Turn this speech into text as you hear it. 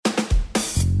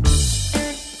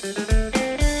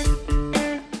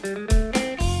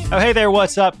Oh, hey there,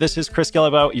 what's up? This is Chris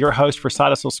Gillibo, your host for Side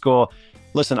Hustle School.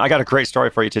 Listen, I got a great story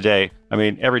for you today. I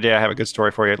mean, every day I have a good story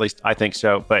for you, at least I think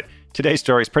so. But today's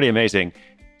story is pretty amazing.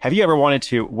 Have you ever wanted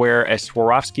to wear a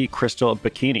Swarovski crystal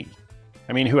bikini?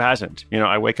 I mean, who hasn't? You know,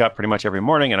 I wake up pretty much every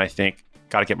morning and I think,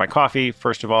 got to get my coffee,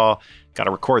 first of all, got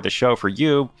to record the show for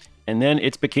you, and then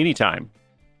it's bikini time.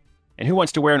 And who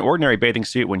wants to wear an ordinary bathing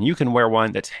suit when you can wear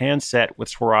one that's hand set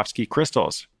with Swarovski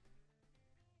crystals?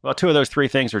 Well, two of those three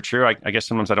things are true. I guess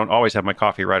sometimes I don't always have my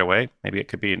coffee right away. Maybe it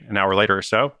could be an hour later or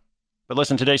so. But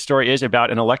listen, today's story is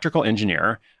about an electrical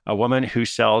engineer, a woman who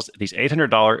sells these $800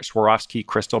 Swarovski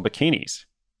crystal bikinis.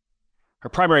 Her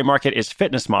primary market is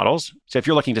fitness models. So if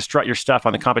you're looking to strut your stuff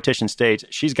on the competition stage,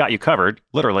 she's got you covered,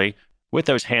 literally, with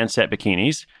those hand-set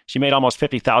bikinis. She made almost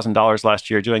 $50,000 last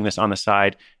year doing this on the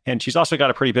side, and she's also got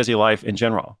a pretty busy life in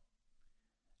general.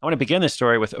 I want to begin this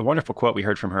story with a wonderful quote we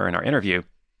heard from her in our interview.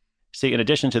 See, in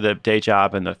addition to the day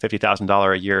job and the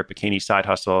 $50,000 a year bikini side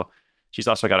hustle, she's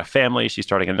also got a family. She's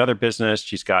starting another business.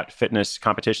 She's got fitness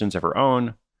competitions of her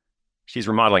own. She's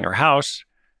remodeling her house.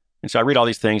 And so I read all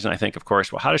these things and I think, of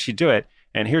course, well, how does she do it?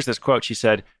 And here's this quote. She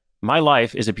said, "My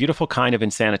life is a beautiful kind of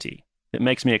insanity. It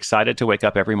makes me excited to wake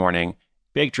up every morning,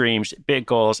 big dreams, big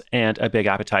goals, and a big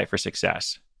appetite for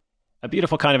success." A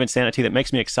beautiful kind of insanity that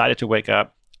makes me excited to wake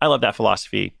up. I love that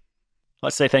philosophy.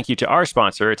 Let's say thank you to our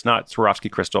sponsor. It's not Swarovski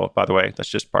Crystal, by the way. That's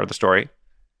just part of the story. And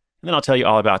then I'll tell you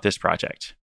all about this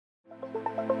project.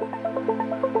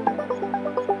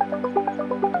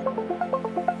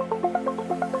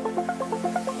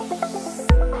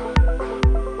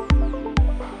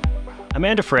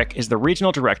 Amanda Frick is the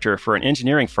regional director for an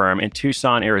engineering firm in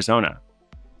Tucson, Arizona.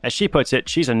 As she puts it,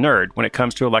 she's a nerd when it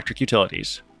comes to electric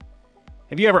utilities.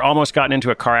 Have you ever almost gotten into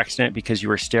a car accident because you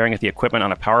were staring at the equipment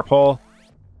on a power pole?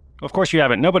 Well, of course you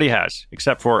haven't. Nobody has,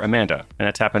 except for Amanda, and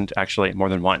it's happened actually more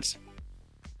than once.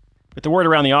 But the word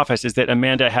around the office is that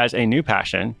Amanda has a new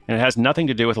passion, and it has nothing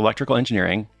to do with electrical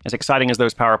engineering. As exciting as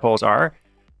those power poles are,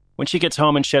 when she gets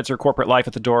home and sheds her corporate life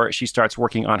at the door, she starts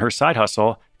working on her side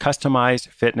hustle, customized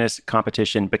fitness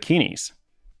competition bikinis.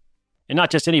 And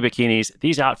not just any bikinis,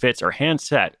 these outfits are hand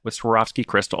set with Swarovski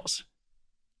crystals.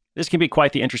 This can be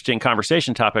quite the interesting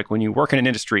conversation topic when you work in an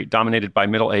industry dominated by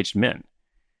middle-aged men.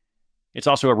 It's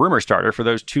also a rumor starter for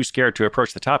those too scared to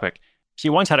approach the topic. She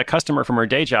once had a customer from her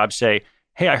day job say,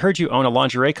 "Hey, I heard you own a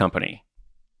lingerie company."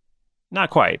 Not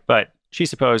quite, but she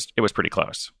supposed it was pretty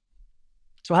close.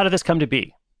 So how did this come to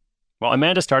be? Well,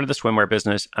 Amanda started the swimwear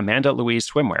business, Amanda Louise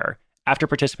Swimwear, after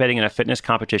participating in a fitness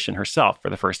competition herself for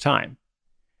the first time.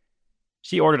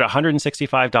 She ordered a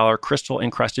 $165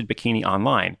 crystal-encrusted bikini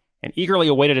online and eagerly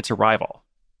awaited its arrival.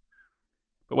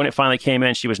 But when it finally came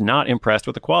in, she was not impressed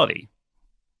with the quality.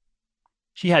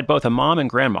 She had both a mom and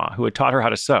grandma who had taught her how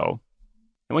to sew,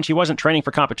 and when she wasn't training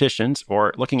for competitions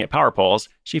or looking at power poles,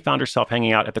 she found herself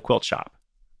hanging out at the quilt shop.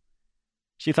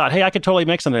 She thought, hey, I could totally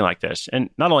make something like this,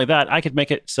 and not only that, I could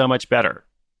make it so much better.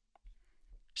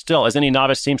 Still, as any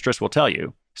novice seamstress will tell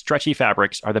you, stretchy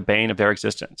fabrics are the bane of their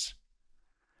existence.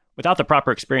 Without the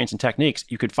proper experience and techniques,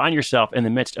 you could find yourself in the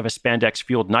midst of a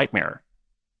spandex-fueled nightmare.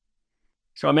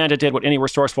 So Amanda did what any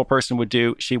resourceful person would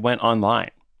do. She went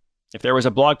online. If there was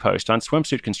a blog post on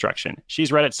swimsuit construction,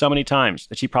 she's read it so many times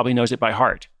that she probably knows it by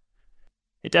heart.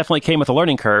 It definitely came with a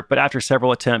learning curve, but after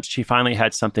several attempts, she finally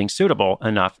had something suitable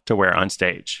enough to wear on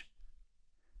stage.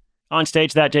 On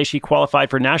stage that day, she qualified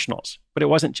for nationals, but it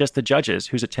wasn't just the judges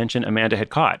whose attention Amanda had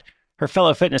caught. Her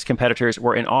fellow fitness competitors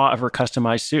were in awe of her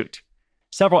customized suit.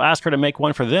 Several asked her to make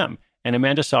one for them, and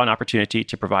Amanda saw an opportunity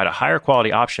to provide a higher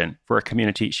quality option for a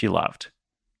community she loved.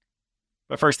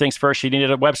 But first things first, she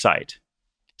needed a website.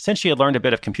 Since she had learned a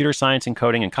bit of computer science and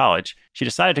coding in college, she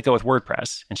decided to go with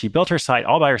WordPress, and she built her site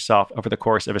all by herself over the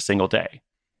course of a single day.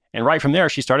 And right from there,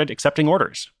 she started accepting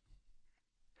orders.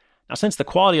 Now, since the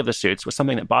quality of the suits was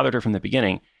something that bothered her from the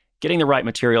beginning, getting the right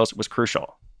materials was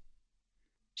crucial.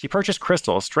 She purchased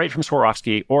crystals straight from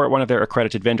Swarovski or one of their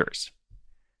accredited vendors.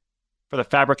 For the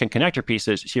fabric and connector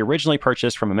pieces, she originally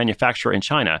purchased from a manufacturer in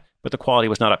China, but the quality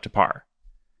was not up to par.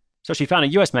 So she found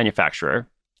a US manufacturer,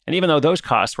 and even though those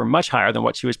costs were much higher than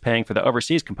what she was paying for the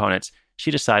overseas components, she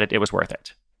decided it was worth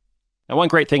it. Now, one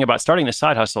great thing about starting this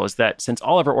side hustle is that since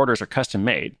all of her orders are custom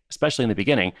made, especially in the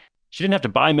beginning, she didn't have to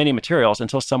buy many materials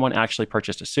until someone actually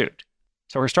purchased a suit.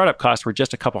 So her startup costs were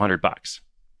just a couple $100.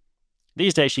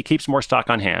 These days, she keeps more stock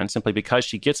on hand simply because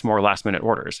she gets more last-minute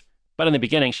orders. But in the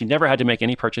beginning, she never had to make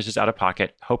any purchases out of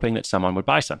pocket, hoping that someone would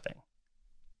buy something.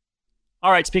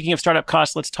 All right, speaking of startup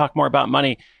costs, let's talk more about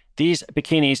money. These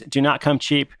bikinis do not come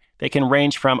cheap. They can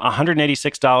range from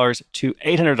 $186 to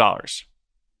 $800.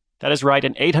 That is right,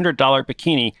 an $800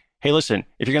 bikini hey, listen,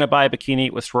 if you're going to buy a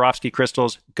bikini with Swarovski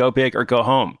crystals, go big or go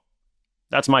home.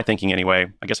 That's my thinking anyway.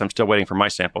 I guess I'm still waiting for my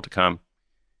sample to come.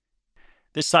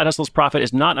 This side hustle's profit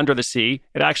is not under the sea.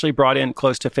 It actually brought in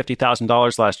close to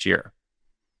 $50,000 last year.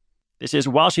 This is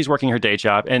while she's working her day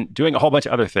job and doing a whole bunch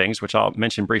of other things, which I'll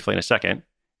mention briefly in a second.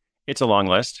 It's a long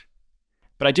list.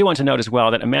 But I do want to note as well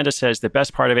that Amanda says the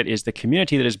best part of it is the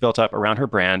community that is built up around her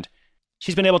brand.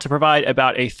 She's been able to provide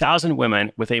about 1,000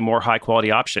 women with a more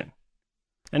high-quality option.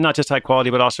 And not just high quality,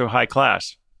 but also high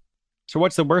class. So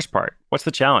what's the worst part? What's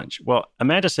the challenge? Well,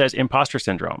 Amanda says imposter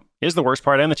syndrome is the worst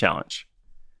part and the challenge.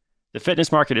 The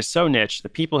fitness market is so niche, the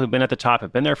people who've been at the top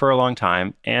have been there for a long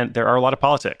time, and there are a lot of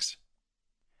politics.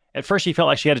 At first, she felt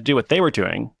like she had to do what they were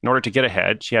doing in order to get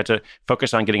ahead. She had to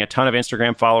focus on getting a ton of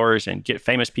Instagram followers and get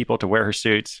famous people to wear her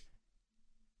suits.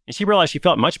 And she realized she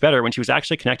felt much better when she was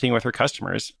actually connecting with her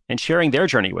customers and sharing their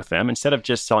journey with them instead of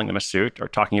just selling them a suit or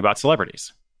talking about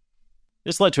celebrities.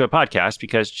 This led to a podcast,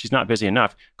 because she's not busy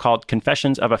enough, called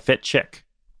Confessions of a Fit Chick.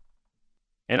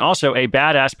 And also a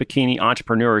Badass Bikini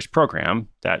Entrepreneurs program,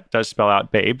 that does spell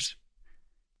out babes,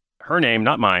 her name,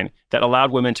 not mine, that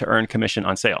allowed women to earn commission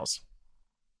on sales.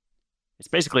 It's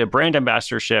basically a brand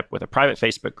ambassadorship with a private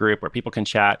Facebook group where people can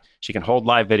chat. She can hold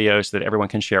live videos so that everyone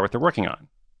can share what they're working on.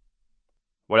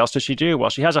 What else does she do? Well,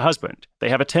 she has a husband. They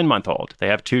have a 10-month-old. They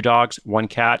have 2 dogs, 1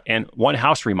 cat, and 1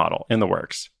 house remodel in the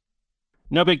works.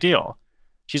 No big deal.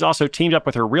 She's also teamed up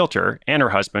with her realtor and her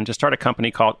husband to start a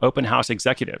company called Open House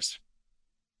Executives.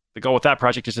 The goal with that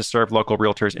project is to serve local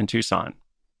realtors in Tucson.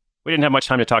 We didn't have much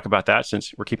time to talk about that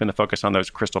since we're keeping the focus on those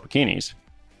crystal bikinis.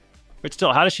 But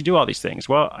still, how does she do all these things?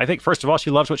 Well, I think first of all,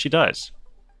 she loves what she does.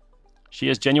 She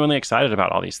is genuinely excited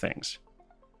about all these things.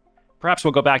 Perhaps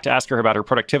we'll go back to ask her about her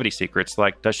productivity secrets,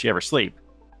 like does she ever sleep?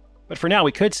 But for now,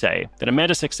 we could say that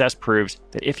Amanda's success proves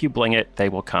that if you bling it, they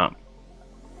will come.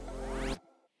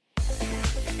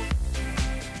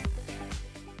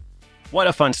 What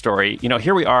a fun story.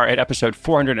 Here we are at episode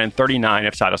 439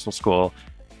 of Side Hustle School.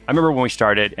 I remember when we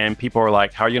started and people were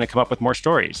like, how are you going to come up with more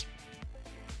stories?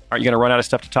 Aren't you going to run out of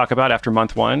stuff to talk about after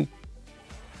month 1?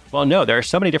 Well, no, there are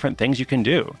so many different things you can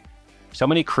do. So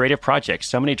many creative projects,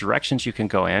 so many directions you can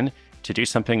go in to do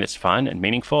something that's fun and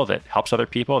meaningful, that helps other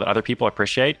people, that other people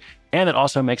appreciate, and that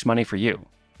also makes money for you.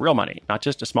 Real money, not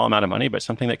just a small amount of money, but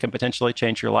something that can potentially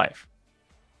change your life.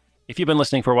 If you've been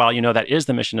listening for a while, you know that is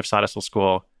the mission of Side Hustle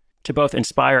School, to both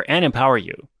inspire and empower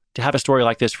you to have a story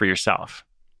like this for yourself.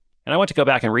 And I want to go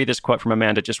back and read this quote from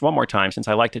Amanda just one more time since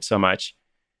I liked it so much.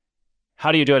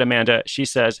 How do you do it, Amanda? She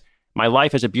says, "My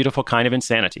life is a beautiful kind of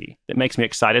insanity that makes me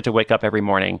excited to wake up every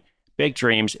morning. Big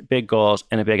dreams, big goals,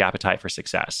 and a big appetite for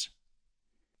success."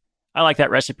 I like that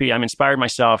recipe. I'm inspired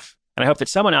myself, and I hope that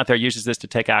someone out there uses this to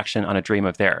take action on a dream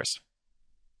of theirs.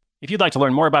 If you'd like to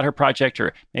learn more about her project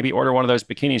or maybe order one of those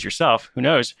bikinis yourself, who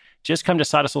knows, just come to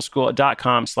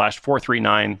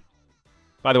sidehustleschool.com/439.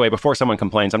 By the way, before someone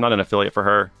complains, I'm not an affiliate for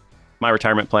her. My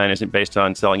retirement plan isn't based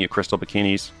on selling you crystal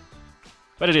bikinis,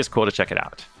 but it is cool to check it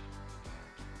out.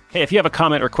 Hey, if you have a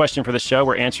comment or question for the show,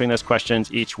 we're answering those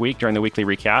questions each week during the weekly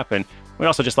recap, and we'd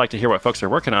also just like to hear what folks are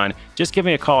working on. Just give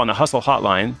me a call on the Hustle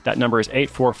hotline. That number is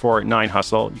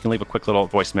 844-9HUSTLE. You can leave a quick little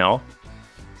voicemail.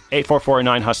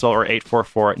 844-9HUSTLE or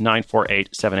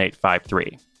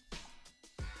 844-948-7853.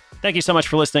 Thank you so much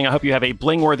for listening. I hope you have a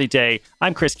bling-worthy day.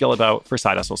 I'm Chris Guillebeau for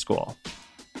Side Hustle School.